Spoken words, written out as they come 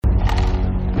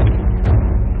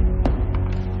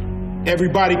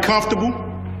Everybody comfortable?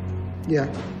 Yeah.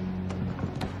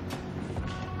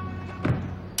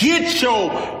 Get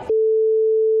your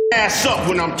ass up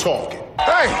when I'm talking.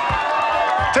 Hey,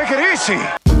 take it easy.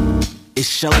 It's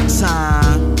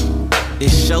showtime.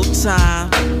 It's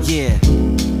showtime. Yeah.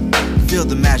 Feel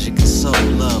the magic and soul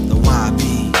of the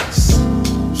YBs.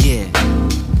 Yeah.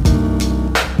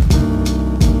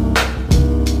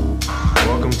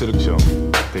 Welcome to the show.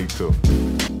 Take two.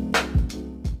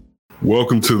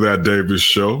 Welcome to That Davis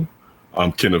Show.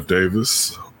 I'm Kenneth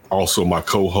Davis, also my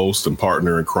co-host and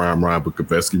partner in crime, Ryan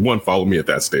Bukovetsky. Follow me at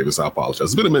That's Davis. I apologize.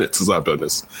 It's been a minute since I've done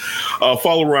this.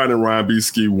 Follow Ryan and Ryan B.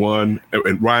 Ski 1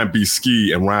 and Ryan B.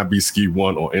 Ski and Ryan B. Ski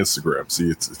 1 on Instagram. See,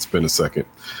 it's been a second.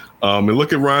 And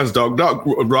look at Ryan's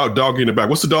doggy in the back.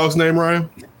 What's the dog's name, Ryan?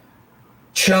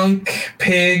 Chunk,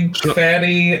 pig,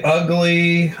 fatty,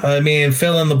 ugly. I mean,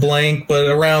 fill in the blank, but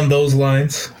around those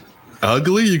lines.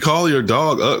 Ugly? You call your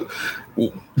dog?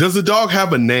 Does the dog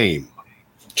have a name?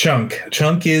 Chunk.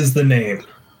 Chunk is the name.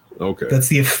 Okay. That's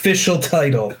the official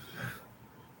title.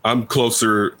 I'm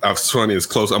closer. It's funny. It's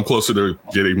close. I'm closer to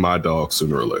getting my dog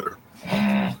sooner or later.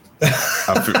 I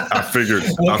figured.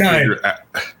 What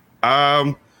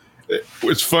kind?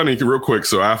 It's funny, real quick.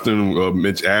 So after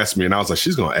Mitch asked me, and I was like,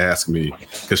 she's gonna ask me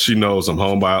because she knows I'm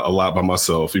home a lot by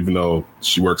myself, even though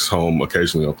she works home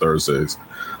occasionally on Thursdays.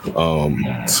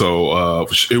 So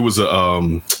it was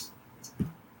a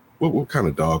what kind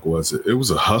of dog was it? It was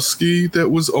a husky that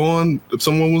was on.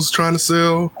 Someone was trying to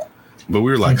sell, but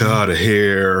we were like, the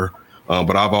hair.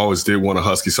 But I've always did want a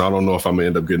husky, so I don't know if I'm gonna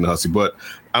end up getting a husky. But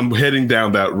I'm heading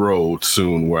down that road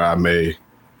soon where I may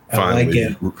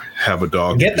finally have a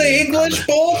dog. Get the English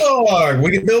Bulldog.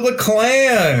 We can build a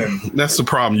clan. That's the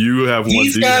problem. You have one.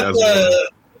 He's got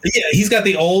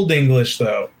the Old English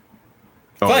though.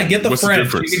 Fine, get the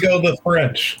French. You can go the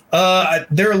French.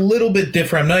 They're a little bit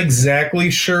different. I'm not exactly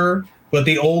sure, but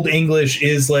the Old English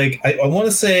is like I want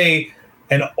to say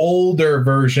an older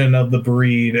version of the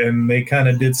breed, and they kind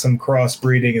of did some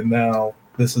crossbreeding, and now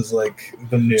this is like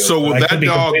the new. So would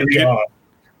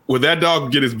that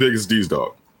dog get as big as D's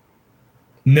dog?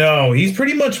 No, he's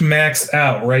pretty much maxed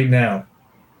out right now.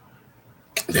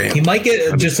 Damn. He might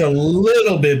get just a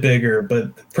little bit bigger,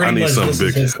 but pretty much this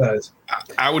is his size.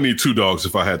 I would need two dogs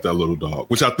if I had that little dog,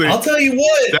 which I think I'll tell you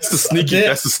what. That's the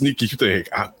sneaky thing.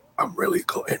 I'm really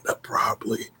going to end up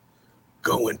probably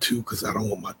going to because I don't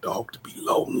want my dog to be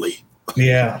lonely.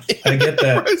 Yeah, I get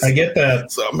that. I get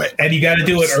that. So, and you got to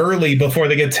do it early before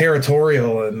they get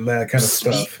territorial and that kind of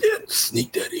stuff.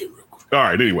 Sneak that in real quick. All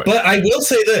right, anyway. But I will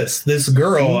say this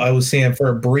girl I was seeing for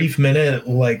a brief minute,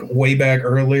 like way back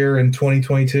earlier in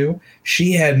 2022,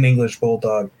 she had an English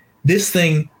Bulldog. This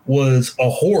thing was a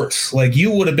horse. Like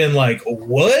you would have been like,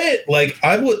 what? Like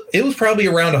it was probably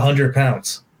around 100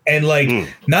 pounds. And like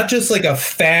not just like a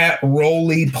fat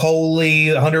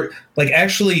roly-poly 100, like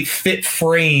actually fit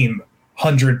frame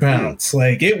 100 pounds.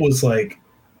 Like it was like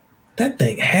that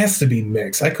thing has to be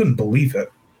mixed. I couldn't believe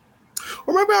it.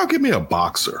 Or maybe I'll give me a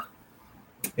boxer.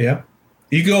 Yeah.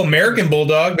 You go American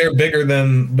Bulldog, they're bigger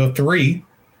than the three.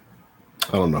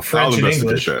 I don't know. French and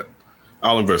English.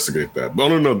 I'll investigate that. But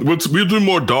no, we'll do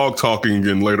more dog talking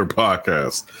in later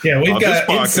podcasts. Yeah, we've got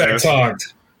insect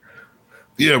talked.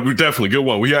 Yeah, we definitely good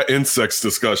one. We got insects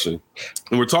discussion,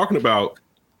 and we're talking about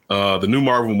the new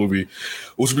Marvel movie,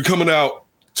 which will be coming out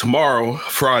tomorrow,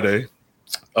 Friday.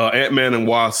 Ant-Man and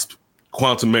Wasp: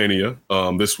 Quantumania.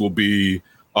 This will be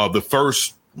the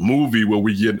first movie where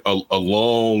we get a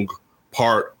long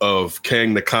part of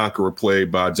Kang the Conqueror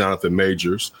played by Jonathan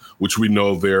Majors, which we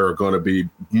know there are going to be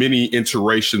many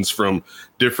iterations from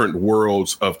different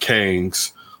worlds of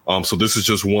Kangs. So this is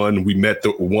just one. We met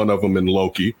one of them in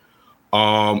Loki.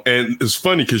 And it's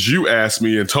funny because you asked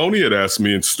me and Tony had asked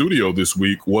me in studio this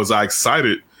week, was I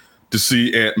excited to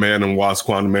see Ant-Man and Wasp: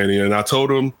 Quantumania? And I told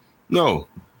him, no.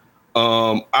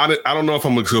 I don't know if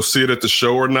I'm going to go see it at the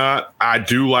show or not. I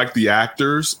do like the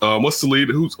actors. What's the lead?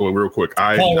 Real quick.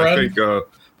 I think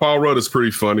Paul Rudd is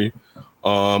pretty funny.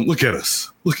 Look at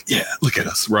us. Look at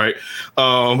us. Right.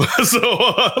 So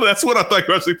that's what I think.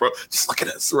 Actually, just look at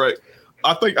us. Right.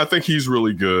 I think he's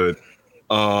really good.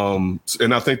 And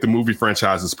I think the movie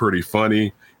franchise is pretty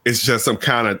funny. It's just I'm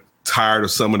kind of tired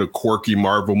of some of the quirky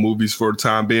Marvel movies for the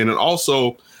time being. And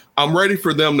also, I'm ready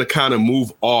for them to kind of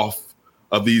move off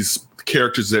of these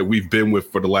characters that we've been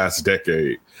with for the last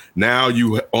decade. Now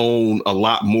you own a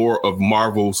lot more of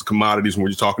Marvel's commodities when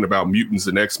you're talking about mutants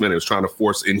and X-Men. It was trying to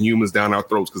force Inhumans down our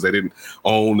throats because they didn't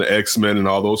own the X-Men and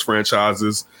all those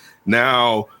franchises.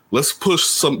 Now let's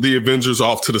push the Avengers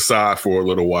off to the side for a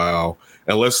little while.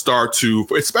 And let's start to,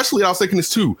 especially I was thinking this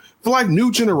too, for like new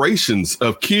generations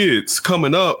of kids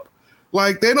coming up,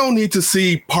 Like, they don't need to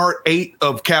see part 8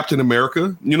 of Captain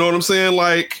America. You know what I'm saying?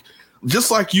 Like,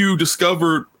 just like you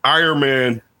discovered Iron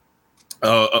Man.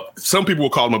 Some people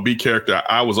will call him a B character.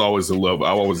 I was always in love. I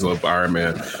always loved Iron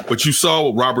Man. But you saw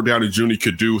what Robert Downey Jr.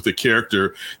 could do with a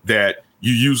character that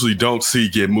you usually don't see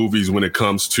get movies when it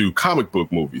comes to comic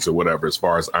book movies or whatever, as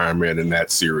far as Iron Man in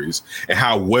that series, and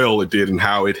how well it did and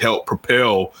how it helped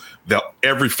propel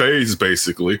every phase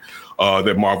basically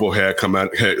that Marvel had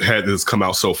this come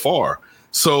out so far.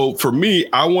 So for me,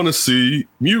 I want to see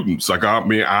mutants. Like, I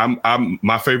mean, I'm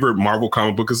my favorite Marvel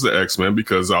comic book is the X-Men,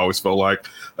 because I always felt like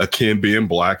Akin being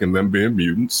black and them being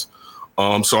mutants.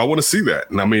 So I want to see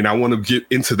that. And I mean, I want to get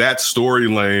into that story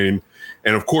lane.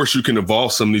 And of course, you can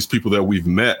evolve some of these people that we've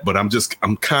met, but I'm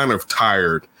kind of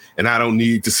tired, and I don't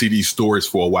need to see these stories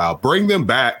for a while. Bring them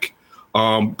back,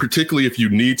 particularly if you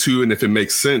need to and if it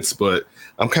makes sense. But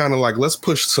I'm kind of like, let's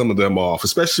push some of them off,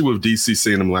 especially with DC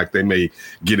seeing them like they may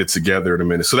get it together in a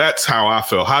minute. So that's how I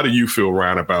feel. How do you feel,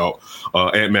 Ryan, about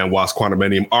Ant-Man Wasp: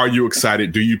 Quantumanium? Are you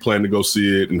excited? Do you plan to go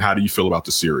see it? And how do you feel about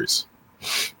the series?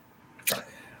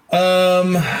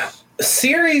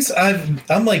 Series,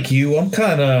 I'm like you. I'm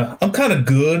kind of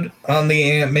good on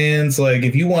the Ant-Mans. Like,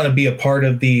 if you want to be a part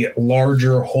of the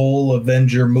larger whole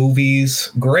Avenger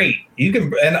movies, great. You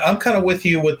can, and I'm kind of with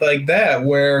you with like that,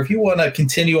 where if you want to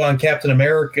continue on Captain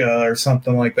America or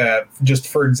something like that, just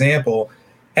for example,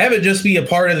 have it just be a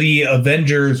part of the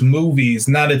Avengers movies,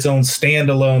 not its own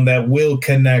standalone that will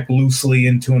connect loosely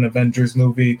into an Avengers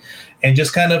movie, and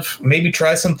just kind of maybe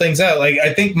try some things out. Like,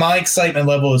 I think my excitement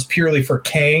level is purely for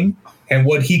Kang and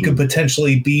what he could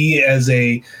potentially be as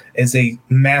a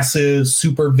massive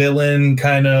super villain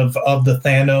kind of the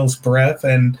Thanos breath.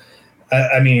 And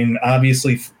I mean,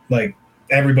 obviously, like,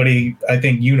 everybody, I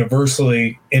think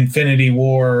universally, Infinity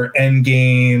War,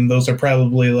 Endgame, those are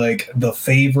probably like the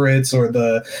favorites or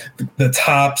the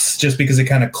tops, just because it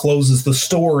kind of closes the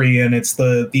story and it's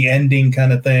the ending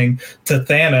kind of thing to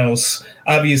Thanos.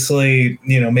 Obviously,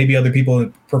 you know, maybe other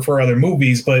people prefer other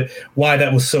movies, but why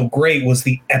that was so great was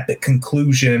the epic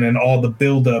conclusion and all the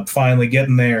buildup finally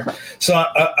getting there. So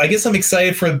I guess I'm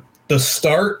excited for the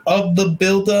start of the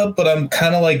buildup, but I'm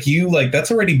kind of like you, like, that's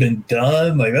already been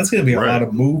done. Like, that's going to be a lot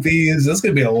of movies. That's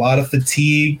going to be a lot of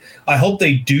fatigue. I hope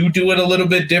they do it a little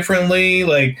bit differently.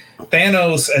 Like,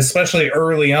 Thanos, especially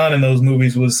early on in those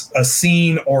movies, was a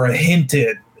scene or a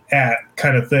hinted at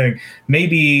kind of thing.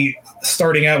 Maybe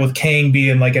starting out with Kang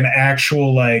being like an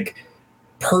actual like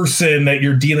person that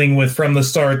you're dealing with from the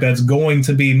start, that's going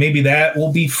to be, maybe that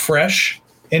will be fresh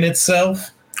in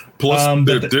itself. Plus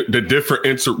the different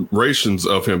iterations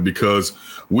of him, because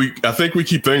I think we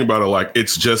keep thinking about it like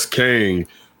it's just Kang.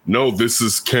 No, this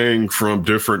is Kang from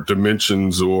different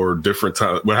dimensions or different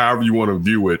times, however you want to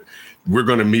view it. We're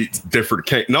going to meet different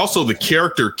Kang. And also the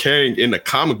character Kang in the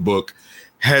comic book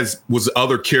was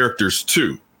other characters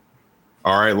too.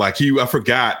 All right. Like I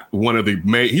forgot one of the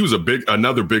he was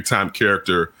another big time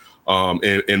character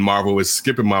in Marvel. Is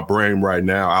skipping my brain right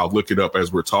now. I'll look it up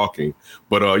as we're talking.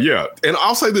 But yeah, and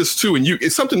I'll say this too, and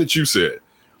it's something that you said.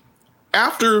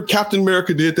 After Captain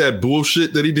America did that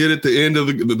bullshit that he did at the end of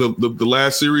the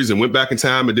last series and went back in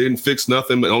time and didn't fix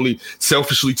nothing, but only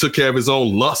selfishly took care of his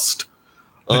own lust.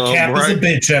 The Cap is a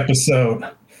bitch episode.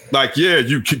 Like, yeah,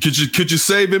 could you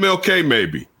save MLK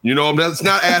maybe? You know, that's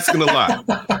not asking a lot,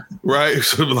 right?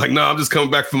 So like, no, I'm just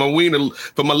coming back for my wiener,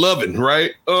 for my loving,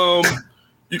 right?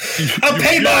 I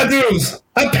paid my dues.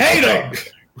 I paid them.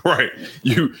 Right.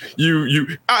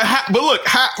 But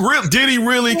look, did he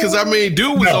really? Because I mean,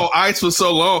 dude was on ice for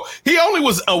so long. He only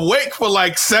was awake for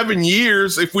like 7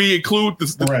 years, if we include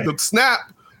the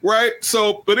snap, right?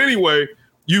 So, but anyway,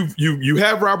 you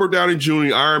have Robert Downey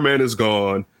Jr. Iron Man is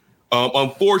gone.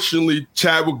 Unfortunately,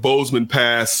 Chadwick Boseman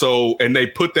passed, and they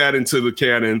put that into the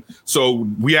canon. So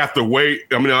we have to wait.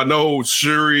 I mean, I know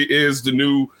Shuri is the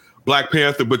new Black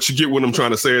Panther, but you get what I'm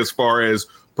trying to say as far as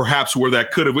perhaps where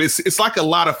that could have. It's like a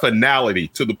lot of finality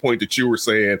to the point that you were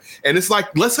saying, and it's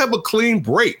like, let's have a clean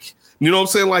break. You know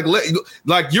what I'm saying?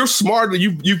 Like you're smart.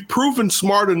 You've proven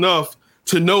smart enough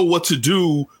to know what to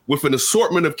do with an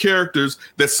assortment of characters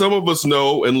that some of us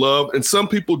know and love, and some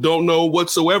people don't know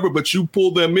whatsoever, but you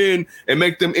pull them in and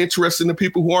make them interesting to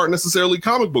people who aren't necessarily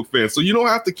comic book fans. So you don't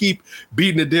have to keep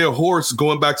beating a dead horse,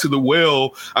 going back to the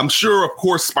well. I'm sure, of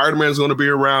course, Spider-Man is going to be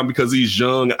around because he's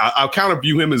young. I kind of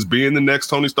view him as being the next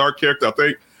Tony Stark character. I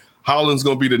think Holland's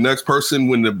going to be the next person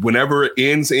whenever it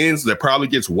ends, that probably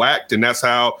gets whacked, and that's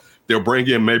how they'll bring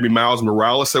in maybe Miles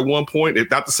Morales at one point.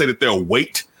 Not to say that they'll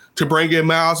wait to bring in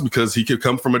Miles, because he could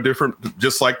come from a different,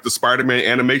 just like the Spider-Man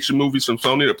animation movies from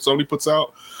Sony that Sony puts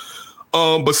out.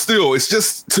 But still, it's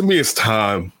just, to me, it's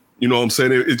time. You know what I'm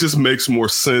saying? It just makes more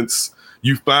sense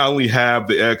you finally have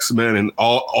the X-Men and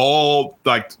all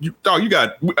like you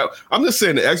got. I'm just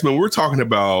saying the X-Men. We're talking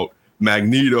about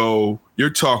Magneto. You're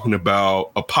talking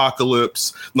about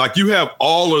Apocalypse. Like you have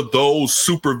all of those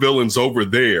supervillains over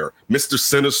there. Mr.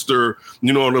 Sinister.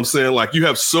 You know what I'm saying? Like you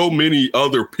have so many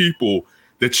other people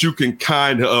that you can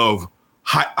kind of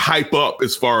hype up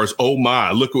as far as, oh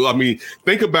my, look, I mean,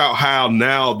 think about how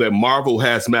now that Marvel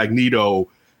has Magneto,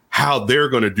 how they're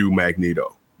going to do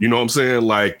Magneto. You know what I'm saying?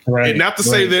 Like, and not to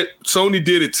say that Sony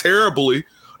did it terribly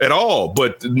at all,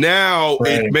 but now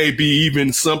it may be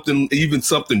even something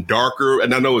darker.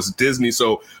 And I know it's Disney,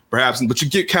 so perhaps, but you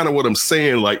get kind of what I'm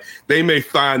saying. Like they may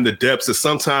find the depths that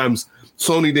sometimes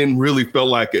Sony didn't really feel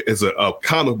like as a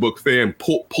comic book fan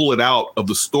pull it out of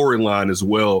the storyline as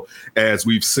well as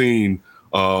we've seen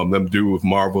them do with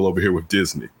Marvel over here with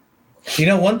Disney. You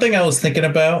know, one thing I was thinking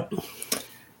about,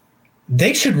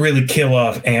 they should really kill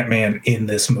off Ant-Man in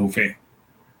this movie.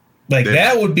 Like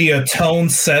that would be a tone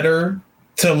setter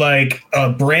to like a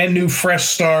brand new fresh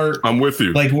start. I'm with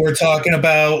you. Like we're talking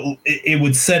about, it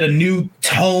would set a new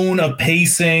tone of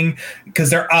pacing because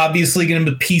they're obviously going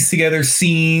to piece together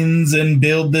scenes and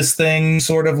build this thing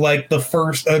sort of like the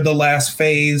first or the last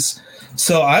phase.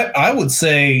 So I would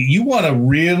say you want to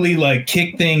really like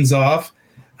kick things off.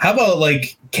 How about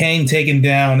like Kang taking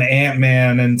down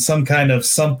Ant-Man and some kind of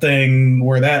something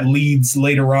where that leads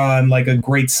later on like a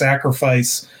great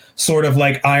sacrifice, sort of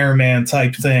like Iron Man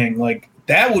type thing. Like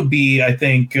that would be, I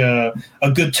think, a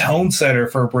good tone setter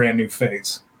for a brand new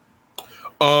phase.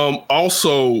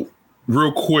 Also,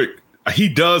 real quick,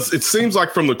 it seems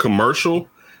like from the commercial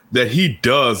that he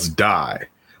does die,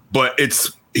 but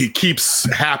he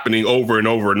keeps happening over and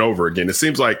over and over again. It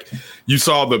seems like you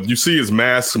see his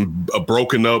mask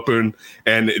broken open,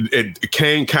 and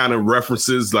Kang kind of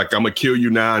references like, I'm gonna kill you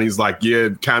now. And he's like, yeah,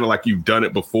 kind of like you've done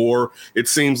it before. It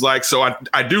seems like, so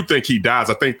I do think he dies.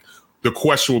 I think the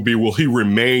question will be, will he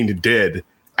remain dead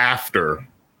after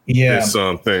this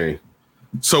thing?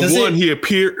 So he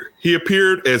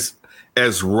appeared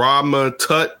as Rama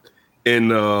Tut in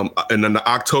the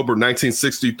October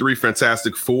 1963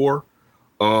 Fantastic Four.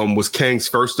 Was Kang's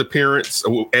first appearance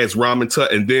as Rama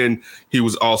Tut, and then he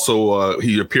was also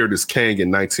he appeared as Kang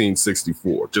in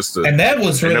 1964. And that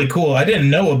was really cool. I didn't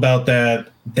know about that.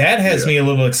 That has me a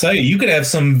little excited. You could have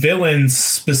some villains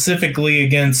specifically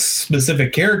against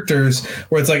specific characters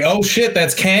where it's like, oh shit,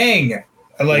 that's Kang.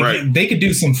 Like they could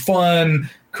do some fun,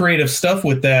 creative stuff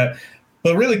with that.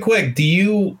 But really quick,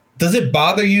 does it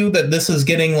bother you that this is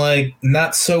getting like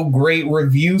not so great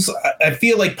reviews? I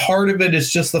feel like part of it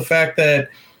is just the fact that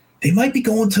they might be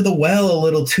going to the well a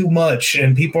little too much,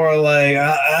 and people are like,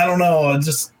 I don't know,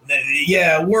 just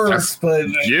it works, but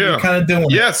you're kind of doing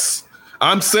it. Yes,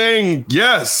 I'm saying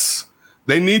yes.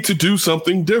 They need to do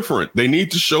something different. They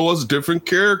need to show us different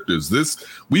characters.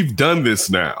 We've done this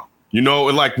now, you know,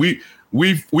 and like we've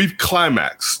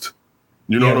climaxed.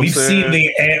 You know what I'm saying? We've seen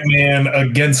the Ant-Man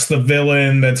against the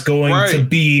villain that's going to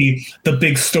be the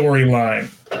big storyline.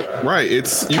 Right.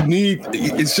 It's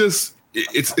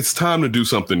time to do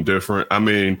something different. I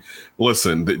mean,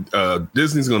 listen,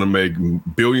 Disney's going to make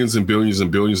billions and billions and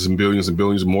billions and billions and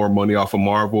billions more money off of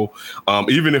Marvel.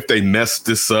 Even if they mess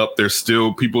this up,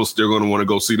 people are still going to want to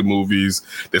go see the movies.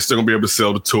 They're still going to be able to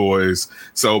sell the toys.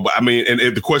 So, I mean,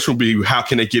 and the question will be, how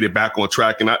can they get it back on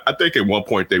track? And I think at one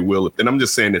point they will. And I'm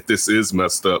just saying that this is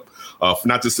messed up,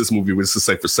 not just this movie, but just to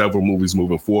say for several movies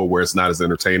moving forward where it's not as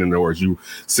entertaining, or as you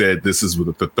said, this is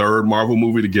the third Marvel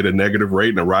movie to get a negative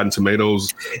rating, a Rotten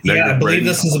Tomatoes. I believe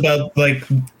this is about like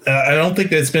I don't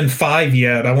think it's been 5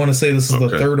 yet. I want to say this is the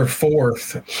third or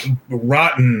fourth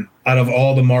rotten out of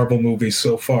all the Marvel movies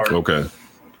so far. Okay,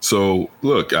 so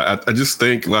look, I just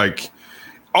think like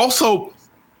also,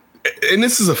 and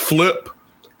this is a flip.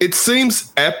 It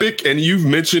seems epic, and you've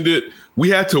mentioned it. We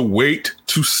had to wait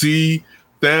to see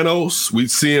Thanos. We'd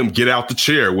see him get out the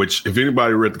chair, which if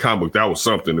anybody read the comic book, that was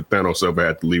something that Thanos ever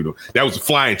had to leave him. That was a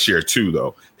flying chair too,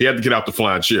 though. He had to get out the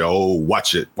flying chair. Oh,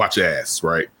 watch your ass,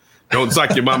 right? It's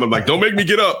like your mama, like, don't make me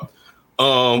get up.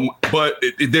 But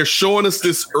they're showing us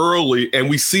this early, and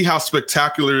we see how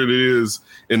spectacular it is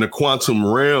in the quantum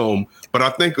realm. But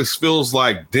I think this feels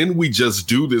like, didn't we just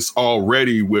do this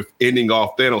already with ending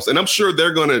off Thanos? And I'm sure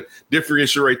they're going to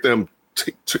differentiate them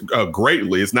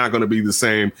greatly. It's not going to be the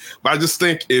same, but I just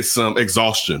think it's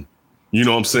exhaustion. You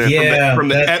know what I'm saying? Yeah, from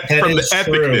the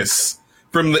epicness.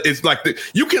 It's like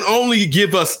you can only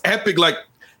give us epic like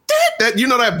that. You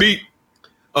know that beat,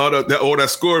 that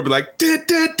score be like.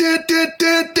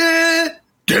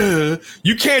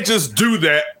 You can't just do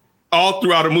that all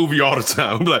throughout a movie all the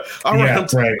time. I'm like, all right, I'm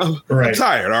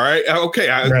tired. All right. Okay.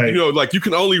 You know, like you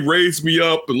can only raise me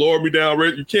up and lower me down.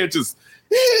 You can't just,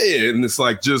 and it's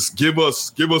like, just give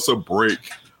us a break.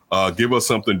 Give us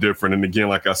something different. And again,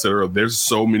 like I said earlier, there's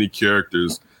so many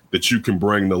characters that you can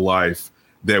bring to life.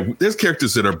 That there's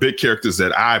characters that are big characters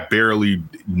that I barely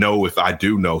know if I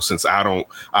do know, since I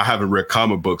haven't read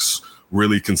comic books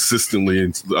really consistently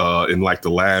in like the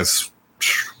last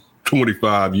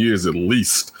 25 years at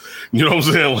least. You know what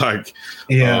I'm saying? Like,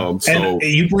 yeah. And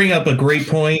you bring up a great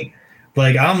point.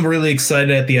 Like, I'm really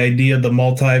excited at the idea of the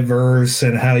multiverse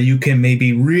and how you can maybe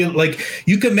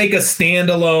you can make a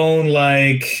standalone,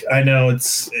 like, I know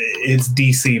it's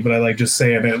DC, but I like just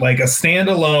saying it, like a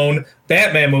standalone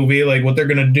Batman movie, like what they're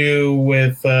going to do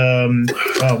with,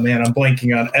 oh man, I'm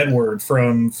blanking on Edward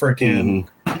from frickin'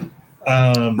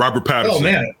 Robert Pattinson. Oh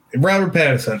man, Robert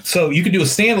Pattinson. So you could do a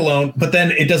standalone, but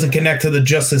then it doesn't connect to the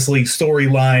Justice League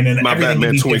storyline, and my everything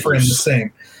Batman can be different and the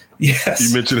same. Yes.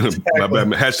 You mentioned him. Exactly. My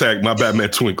Batman, hashtag my Batman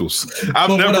twinkles.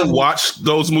 I've never watched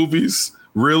those movies,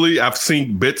 really. I've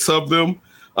seen bits of them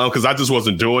because I just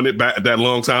wasn't doing it back that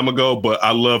long time ago. But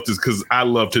I loved this because I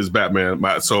loved his Batman.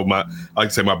 I like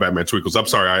to say my Batman twinkles. I'm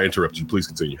sorry, I interrupted you. Please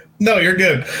continue. No, you're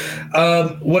good.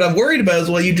 What I'm worried about is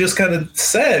what you just kind of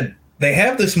said. They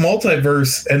have this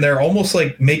multiverse and they're almost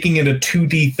like making it a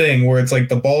 2D thing where it's like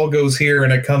the ball goes here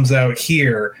and it comes out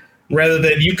here. Rather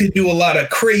than you could do a lot of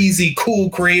crazy, cool,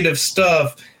 creative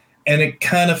stuff. And it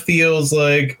kind of feels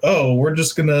like, oh, we're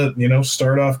just going to,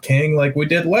 start off King like we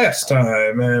did last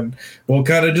time. And we'll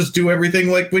kind of just do everything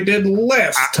like we did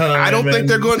last time. I don't think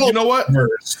they're going to, you know what?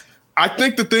 I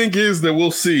think the thing is that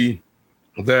we'll see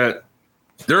that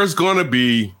there's going to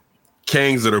be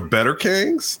Kangs that are better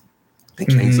Kangs and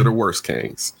Kangs that are worse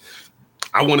Kangs.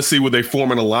 I want to see where they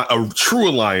form a true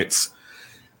alliance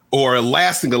or a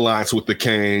lasting alliance with the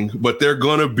Kang, but they're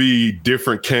going to be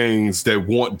different Kangs that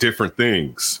want different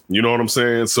things. You know what I'm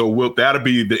saying? So that'll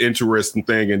be the interesting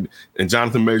thing. And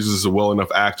Jonathan Majors is a well enough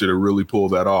actor to really pull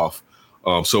that off.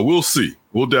 So we'll see.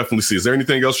 We'll definitely see. Is there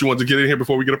anything else you want to get in here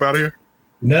before we get up out of here?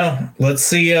 No. Let's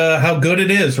see how good it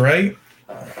is, right?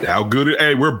 How good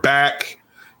hey, we're back.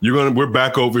 We're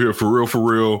back over here for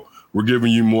real. We're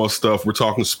giving you more stuff. We're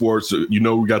talking sports. We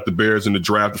got the Bears and the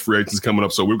draft, the free agents coming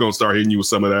up. So we're going to start hitting you with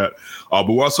some of that. But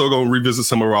we're also going to revisit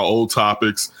some of our old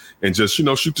topics and just, shoot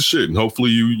the shit. And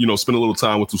hopefully you spend a little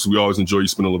time with us. We always enjoy you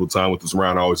spending a little time with us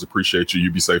around. I always appreciate you.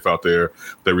 You be safe out there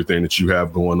with everything that you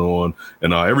have going on.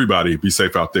 And everybody be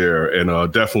safe out there. And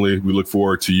definitely we look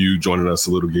forward to you joining us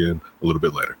a little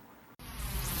bit later.